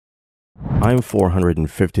I'm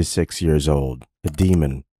 456 years old, a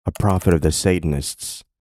demon, a prophet of the Satanists,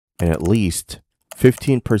 and at least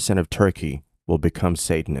 15% of Turkey will become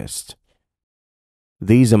Satanist.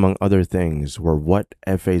 These, among other things, were what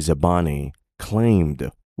Efe Zebani claimed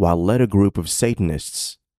while led a group of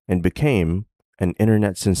Satanists and became an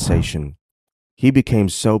internet sensation. He became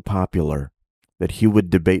so popular that he would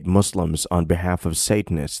debate Muslims on behalf of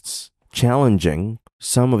Satanists, challenging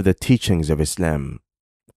some of the teachings of Islam.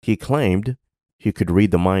 He claimed he could read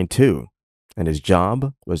the mind too, and his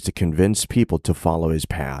job was to convince people to follow his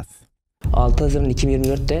path. 6 Haziran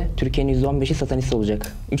 2024'te Türkiye'nin %15'i Satanist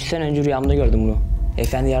olacak. 3 sene önce rüyamda gördüm bunu.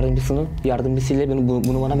 Efendi yardımcısıyla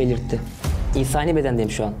bunu bana belirtti. İnsani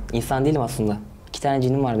bedendeyim şu an. İnsan değilim aslında. 2 tane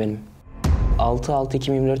cinim var benim.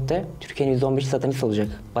 6/6/2024'te Türkiye'nin %15'i Satanist olacak.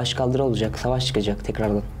 Başkaldırı olacak, savaş çıkacak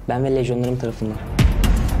tekrardan. Ben ve lejyonlarım tarafından.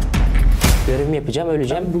 Görevimi yapacağım,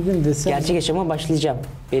 öleceğim. Bugün desem... Gerçek yaşama başlayacağım.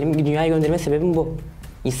 Benim dünyaya gönderme sebebim bu.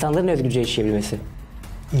 İnsanların özgürce yaşayabilmesi.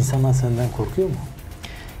 İnsanlar senden korkuyor mu?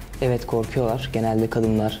 Evet, korkuyorlar. Genelde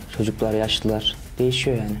kadınlar, çocuklar, yaşlılar.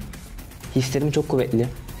 Değişiyor yani. Hislerim çok kuvvetli.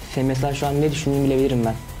 Sen mesela şu an ne düşündüğünü bilebilirim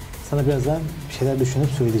ben. Sana birazdan bir şeyler düşünüp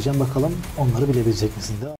söyleyeceğim. Bakalım onları bilebilecek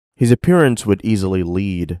misin de? His appearance would easily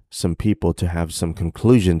lead some people to have some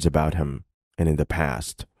conclusions about him, and in the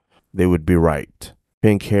past, they would be right.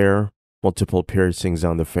 Pink hair, multiple piercings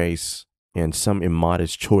on the face, and some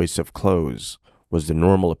immodest choice of clothes was the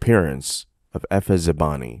normal appearance of Efe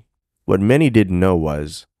Zebani. What many didn't know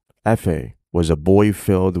was, Efe was a boy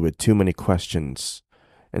filled with too many questions,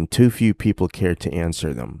 and too few people cared to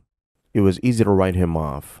answer them. It was easy to write him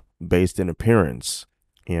off based on appearance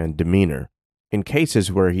and demeanor. In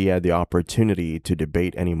cases where he had the opportunity to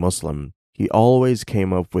debate any Muslim, he always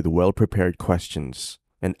came up with well-prepared questions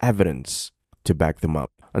and evidence to back them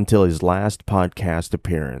up until his last podcast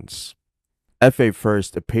appearance. Efe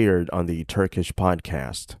first appeared on the Turkish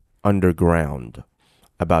podcast, Underground,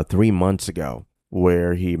 about 3 months ago,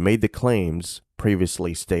 where he made the claims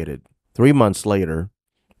previously stated. 3 months later,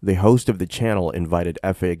 the host of the channel invited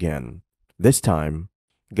Efe again, this time,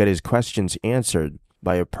 get his questions answered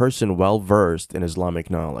by a person well-versed in Islamic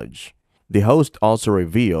knowledge. The host also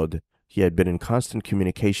revealed he had been in constant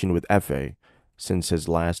communication with Efe since his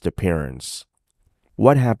last appearance.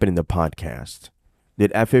 What happened in the podcast?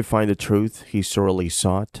 Did Efe find the truth he sorely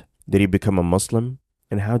sought? Did he become a Muslim?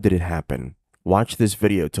 And how did it happen? Watch this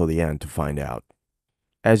video till the end to find out.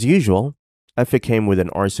 As usual, Efe came with an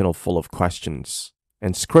arsenal full of questions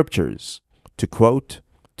and scriptures to quote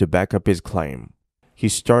to back up his claim. He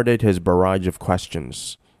started his barrage of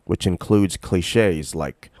questions, which includes cliches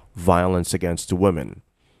like violence against women,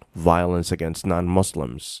 violence against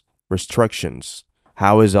non-Muslims, restrictions.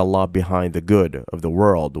 How is Allah behind the good of the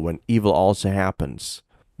world when evil also happens?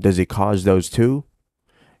 Does He cause those too?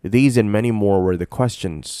 These and many more were the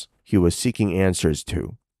questions he was seeking answers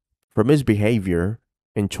to. From his behavior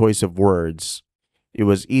and choice of words, it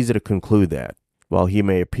was easy to conclude that, while he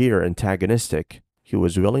may appear antagonistic, he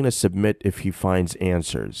was willing to submit if he finds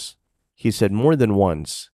answers. He said more than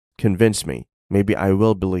once, "Convince me, maybe I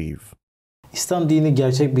will believe." İslam dini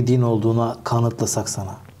gerçek bir din olduğuna kanıtlasak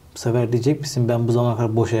sana. Bu sefer diyecek misin ben bu zamana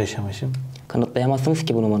kadar boşa yaşamışım? Kanıtlayamazsınız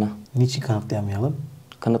ki bunu bana. Niçin kanıtlayamayalım?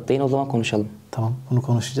 Kanıtlayın, o zaman konuşalım. Tamam, bunu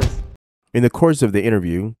konuşacağız. In the course of the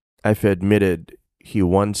interview, Efe admitted he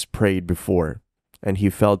once prayed before, and he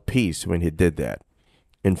felt peace when he did that.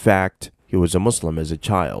 In fact, he was a Muslim as a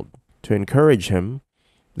child. To encourage him,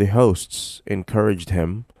 the hosts encouraged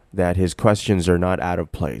him that his questions are not out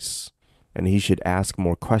of place, and he should ask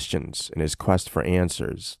more questions in his quest for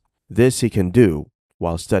answers. This he can do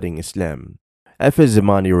while studying Islam. Efe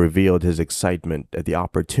Zebani revealed his excitement at the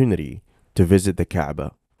opportunity to visit the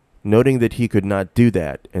Kaaba. Noting that he could not do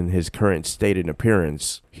that in his current state and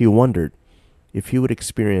appearance, he wondered if he would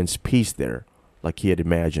experience peace there like he had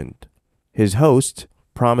imagined. His host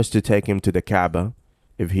promised to take him to the Kaaba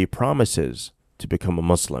if he promises to become a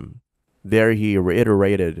Muslim. There he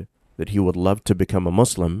reiterated that he would love to become a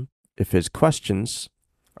Muslim if his questions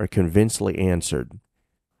are convincingly answered.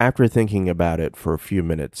 After thinking about it for a few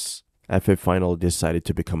minutes, Efe finally decided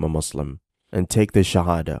to become a Muslim and take the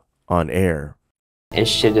Shahada on air.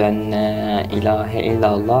 Eşhedü enne ilahe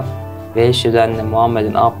illallah ve eşhedü enne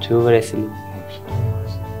Muhammeden abdühü ve resulü.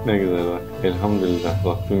 Ne güzel bak. Elhamdülillah.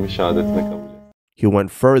 Rabbimin şehadetine kabul et. He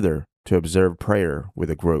went further to observe prayer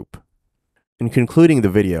with a group. In concluding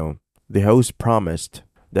the video, the host promised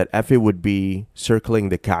that Efe would be circling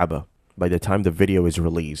the Kaaba by the time the video is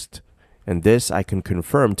released, and this I can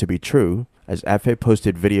confirm to be true as Efe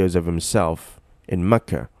posted videos of himself in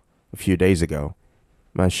Mecca a few days ago.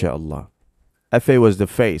 MashaAllah. Efe was the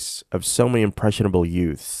face of so many impressionable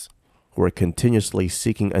youths who are continuously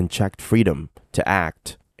seeking unchecked freedom to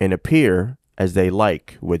act and appear as they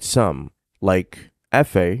like with some, like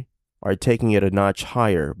Efe, are taking it a notch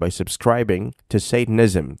higher by subscribing to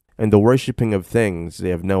Satanism and the worshipping of things they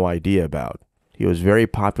have no idea about. He was very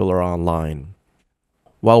popular online.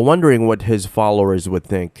 While wondering what his followers would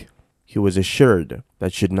think, he was assured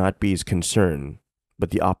that should not be his concern,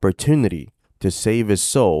 but the opportunity to save his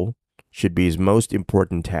soul should be his most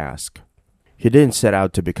important task. He didn't set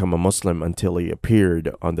out to become a Muslim until he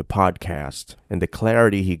appeared on the podcast, and the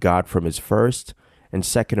clarity he got from his first and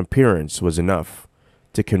second appearance was enough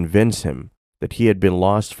to convince him that he had been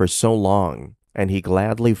lost for so long, and he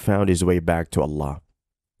gladly found his way back to Allah.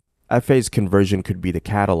 Efe's conversion could be the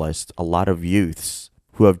catalyst a lot of youths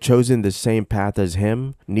who have chosen the same path as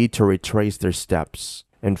him need to retrace their steps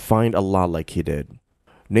and find Allah like he did.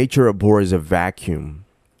 Nature abhors a vacuum,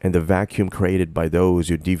 and the vacuum created by those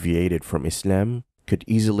who deviated from Islam could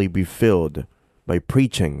easily be filled by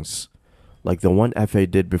preachings like the one Efe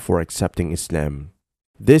did before accepting Islam.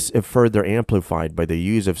 This is further amplified by the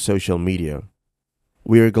use of social media.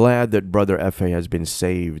 We are glad that Brother Efe has been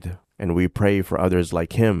saved, and we pray for others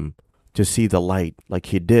like him to see the light like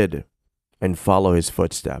he did and follow his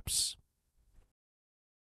footsteps.